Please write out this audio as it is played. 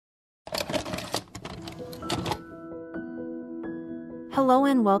Hello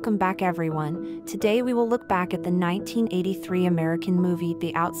and welcome back everyone. Today we will look back at the 1983 American movie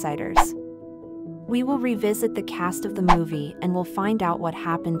The Outsiders. We will revisit the cast of the movie and we'll find out what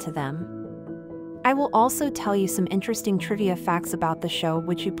happened to them. I will also tell you some interesting trivia facts about the show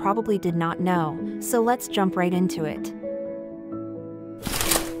which you probably did not know, so let's jump right into it.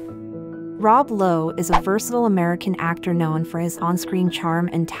 Rob Lowe is a versatile American actor known for his on-screen charm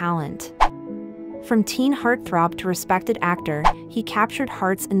and talent. From teen heartthrob to respected actor, he captured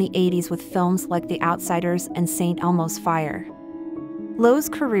hearts in the 80s with films like The Outsiders and St. Elmo's Fire. Lowe's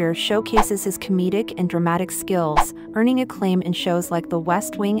career showcases his comedic and dramatic skills, earning acclaim in shows like The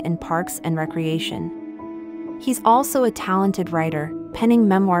West Wing and Parks and Recreation. He's also a talented writer, penning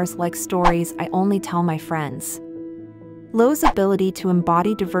memoirs like Stories I Only Tell My Friends. Lowe's ability to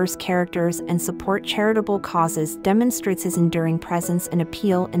embody diverse characters and support charitable causes demonstrates his enduring presence and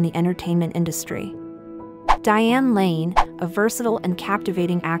appeal in the entertainment industry. Diane Lane, a versatile and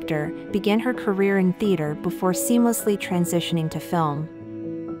captivating actor, began her career in theater before seamlessly transitioning to film.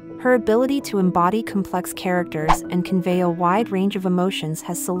 Her ability to embody complex characters and convey a wide range of emotions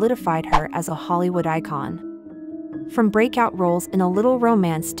has solidified her as a Hollywood icon. From breakout roles in A Little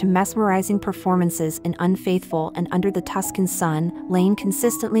Romance to mesmerizing performances in Unfaithful and Under the Tuscan Sun, Lane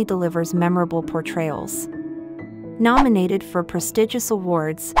consistently delivers memorable portrayals. Nominated for prestigious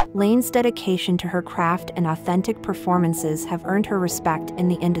awards, Lane's dedication to her craft and authentic performances have earned her respect in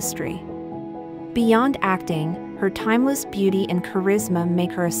the industry. Beyond acting, her timeless beauty and charisma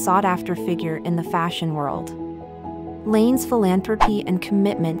make her a sought-after figure in the fashion world. Lane's philanthropy and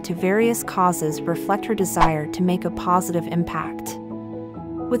commitment to various causes reflect her desire to make a positive impact.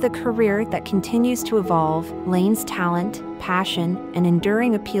 With a career that continues to evolve, Lane's talent, passion, and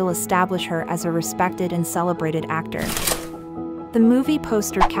enduring appeal establish her as a respected and celebrated actor. The movie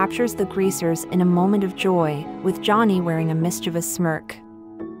poster captures the Greasers in a moment of joy, with Johnny wearing a mischievous smirk.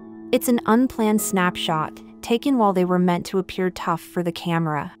 It's an unplanned snapshot, taken while they were meant to appear tough for the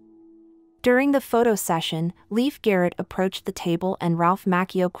camera. During the photo session, Leif Garrett approached the table and Ralph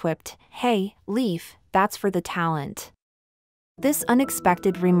Macchio quipped, "Hey, Leif, that's for the talent." This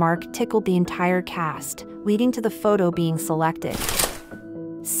unexpected remark tickled the entire cast, leading to the photo being selected.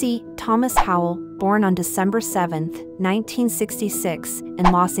 C. Thomas Howell, born on December 7, 1966,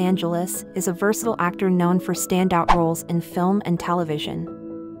 in Los Angeles, is a versatile actor known for standout roles in film and television.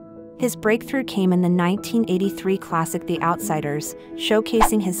 His breakthrough came in the 1983 classic The Outsiders,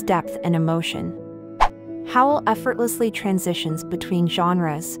 showcasing his depth and emotion. Howell effortlessly transitions between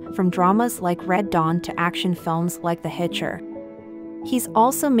genres, from dramas like Red Dawn to action films like The Hitcher. He's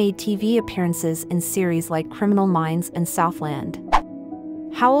also made TV appearances in series like Criminal Minds and Southland.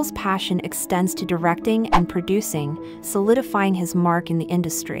 Howell's passion extends to directing and producing, solidifying his mark in the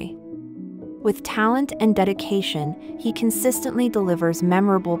industry. With talent and dedication, he consistently delivers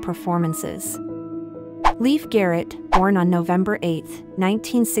memorable performances. Leif Garrett, born on November 8,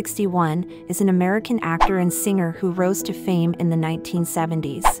 1961, is an American actor and singer who rose to fame in the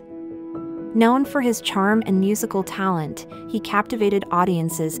 1970s. Known for his charm and musical talent, he captivated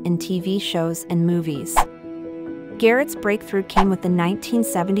audiences in TV shows and movies. Garrett's breakthrough came with the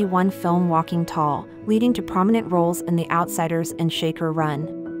 1971 film Walking Tall, leading to prominent roles in The Outsiders and Shaker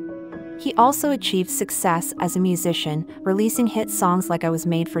Run. He also achieved success as a musician, releasing hit songs like I Was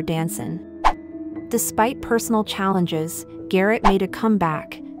Made for Dancin'. Despite personal challenges, Garrett made a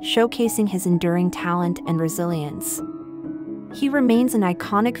comeback, showcasing his enduring talent and resilience. He remains an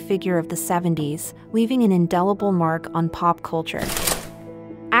iconic figure of the 70s, leaving an indelible mark on pop culture.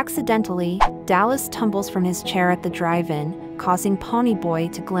 Accidentally, Dallas tumbles from his chair at the drive-in, causing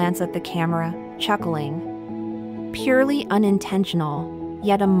Ponyboy to glance at the camera, chuckling. Purely unintentional,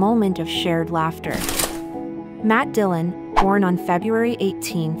 yet a moment of shared laughter. Matt Dillon, born on February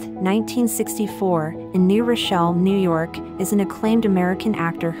 18, 1964, in New Rochelle, New York, is an acclaimed American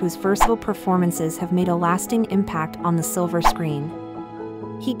actor whose versatile performances have made a lasting impact on the silver screen.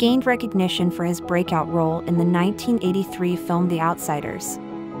 He gained recognition for his breakout role in the 1983 film The Outsiders.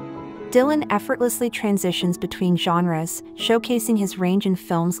 Dillon effortlessly transitions between genres, showcasing his range in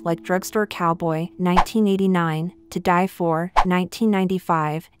films like Drugstore Cowboy, 1989, To Die For,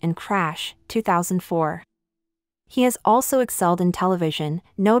 1995, and Crash, 2004. He has also excelled in television,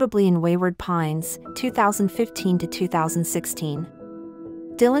 notably in Wayward Pines, 2015 to 2016.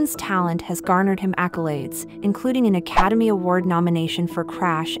 Dillon's talent has garnered him accolades, including an Academy Award nomination for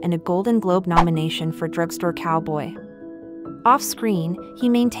Crash and a Golden Globe nomination for Drugstore Cowboy. Off-screen, he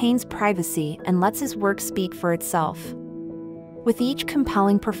maintains privacy and lets his work speak for itself. With each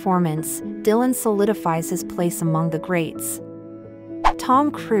compelling performance, Dillon solidifies his place among the greats.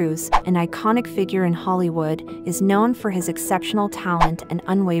 Tom Cruise, an iconic figure in Hollywood, is known for his exceptional talent and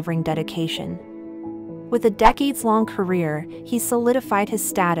unwavering dedication. With a decades-long career, he solidified his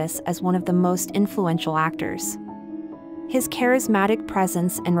status as one of the most influential actors. His charismatic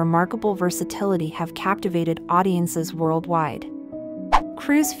presence and remarkable versatility have captivated audiences worldwide.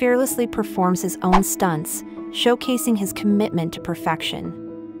 Cruise fearlessly performs his own stunts, showcasing his commitment to perfection.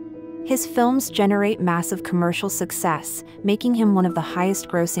 His films generate massive commercial success, making him one of the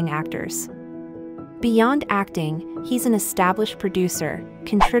highest-grossing actors. Beyond acting, he's an established producer,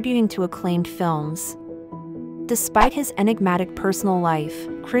 contributing to acclaimed films. Despite his enigmatic personal life,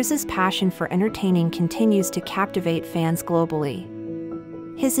 Cruise's passion for entertaining continues to captivate fans globally.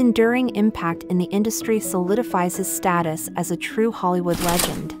 His enduring impact in the industry solidifies his status as a true Hollywood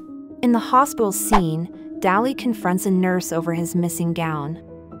legend. In the hospital scene, Dalton confronts a nurse over his missing gown.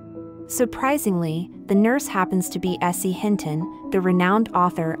 Surprisingly, the nurse happens to be S.E. Hinton, the renowned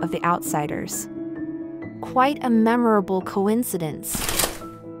author of The Outsiders. Quite a memorable coincidence.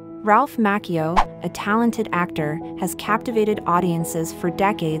 Ralph Macchio, a talented actor, has captivated audiences for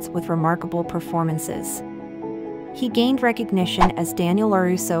decades with remarkable performances. He gained recognition as Daniel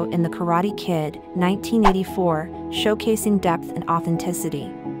LaRusso in The Karate Kid, 1984, showcasing depth and authenticity.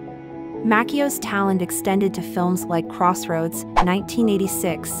 Macchio's talent extended to films like Crossroads,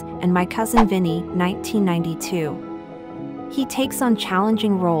 1986, and My Cousin Vinny, 1992. He takes on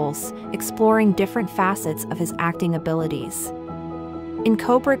challenging roles, exploring different facets of his acting abilities. In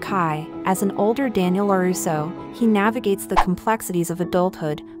Cobra Kai, as an older Daniel LaRusso, he navigates the complexities of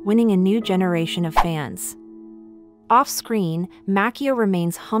adulthood, winning a new generation of fans. Off-screen, Macchio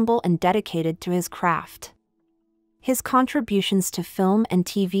remains humble and dedicated to his craft. His contributions to film and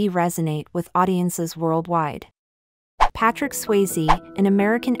TV resonate with audiences worldwide. Patrick Swayze, an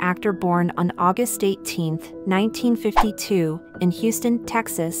American actor born on August 18, 1952, in Houston,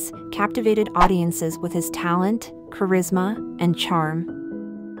 Texas, captivated audiences with his talent, charisma, and charm.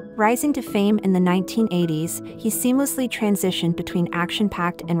 Rising to fame in the 1980s, he seamlessly transitioned between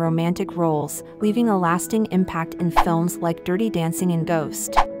action-packed and romantic roles, leaving a lasting impact in films like Dirty Dancing and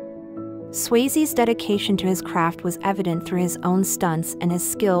Ghost. Swayze's dedication to his craft was evident through his own stunts and his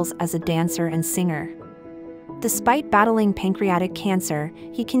skills as a dancer and singer. Despite battling pancreatic cancer,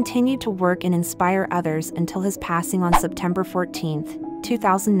 he continued to work and inspire others until his passing on September 14,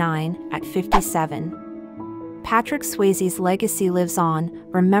 2009, at 57. Patrick Swayze's legacy lives on,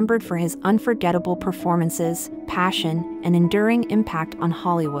 remembered for his unforgettable performances, passion, and enduring impact on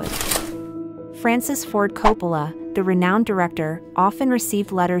Hollywood. Francis Ford Coppola, the renowned director, often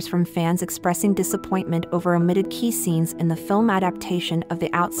received letters from fans expressing disappointment over omitted key scenes in the film adaptation of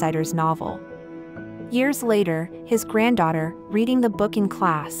The Outsiders novel. Years later, his granddaughter, reading the book in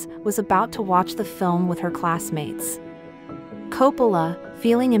class, was about to watch the film with her classmates. Coppola,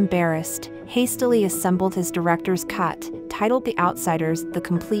 feeling embarrassed, hastily assembled his director's cut, titled The Outsiders: The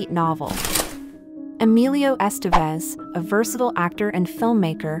Complete Novel. Emilio Estevez, a versatile actor and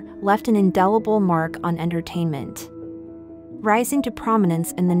filmmaker, left an indelible mark on entertainment. Rising to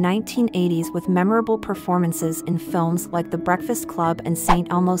prominence in the 1980s with memorable performances in films like The Breakfast Club and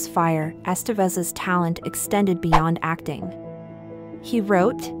St. Elmo's Fire, Estevez's talent extended beyond acting. He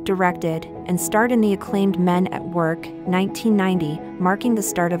wrote, directed, and starred in the acclaimed Men at Work, 1990, marking the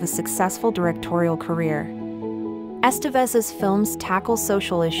start of a successful directorial career. Estevez's films tackle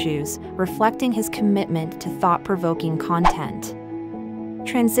social issues, reflecting his commitment to thought-provoking content.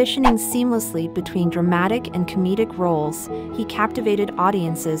 Transitioning seamlessly between dramatic and comedic roles, he captivated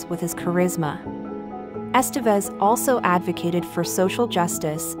audiences with his charisma. Estevez also advocated for social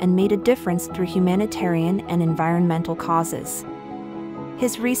justice and made a difference through humanitarian and environmental causes.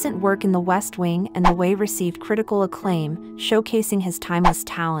 His recent work in The West Wing and The Way received critical acclaim, showcasing his timeless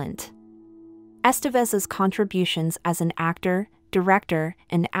talent. Estevez's contributions as an actor, director,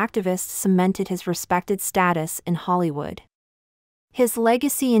 and activist cemented his respected status in Hollywood. His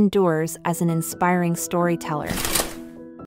legacy endures as an inspiring storyteller.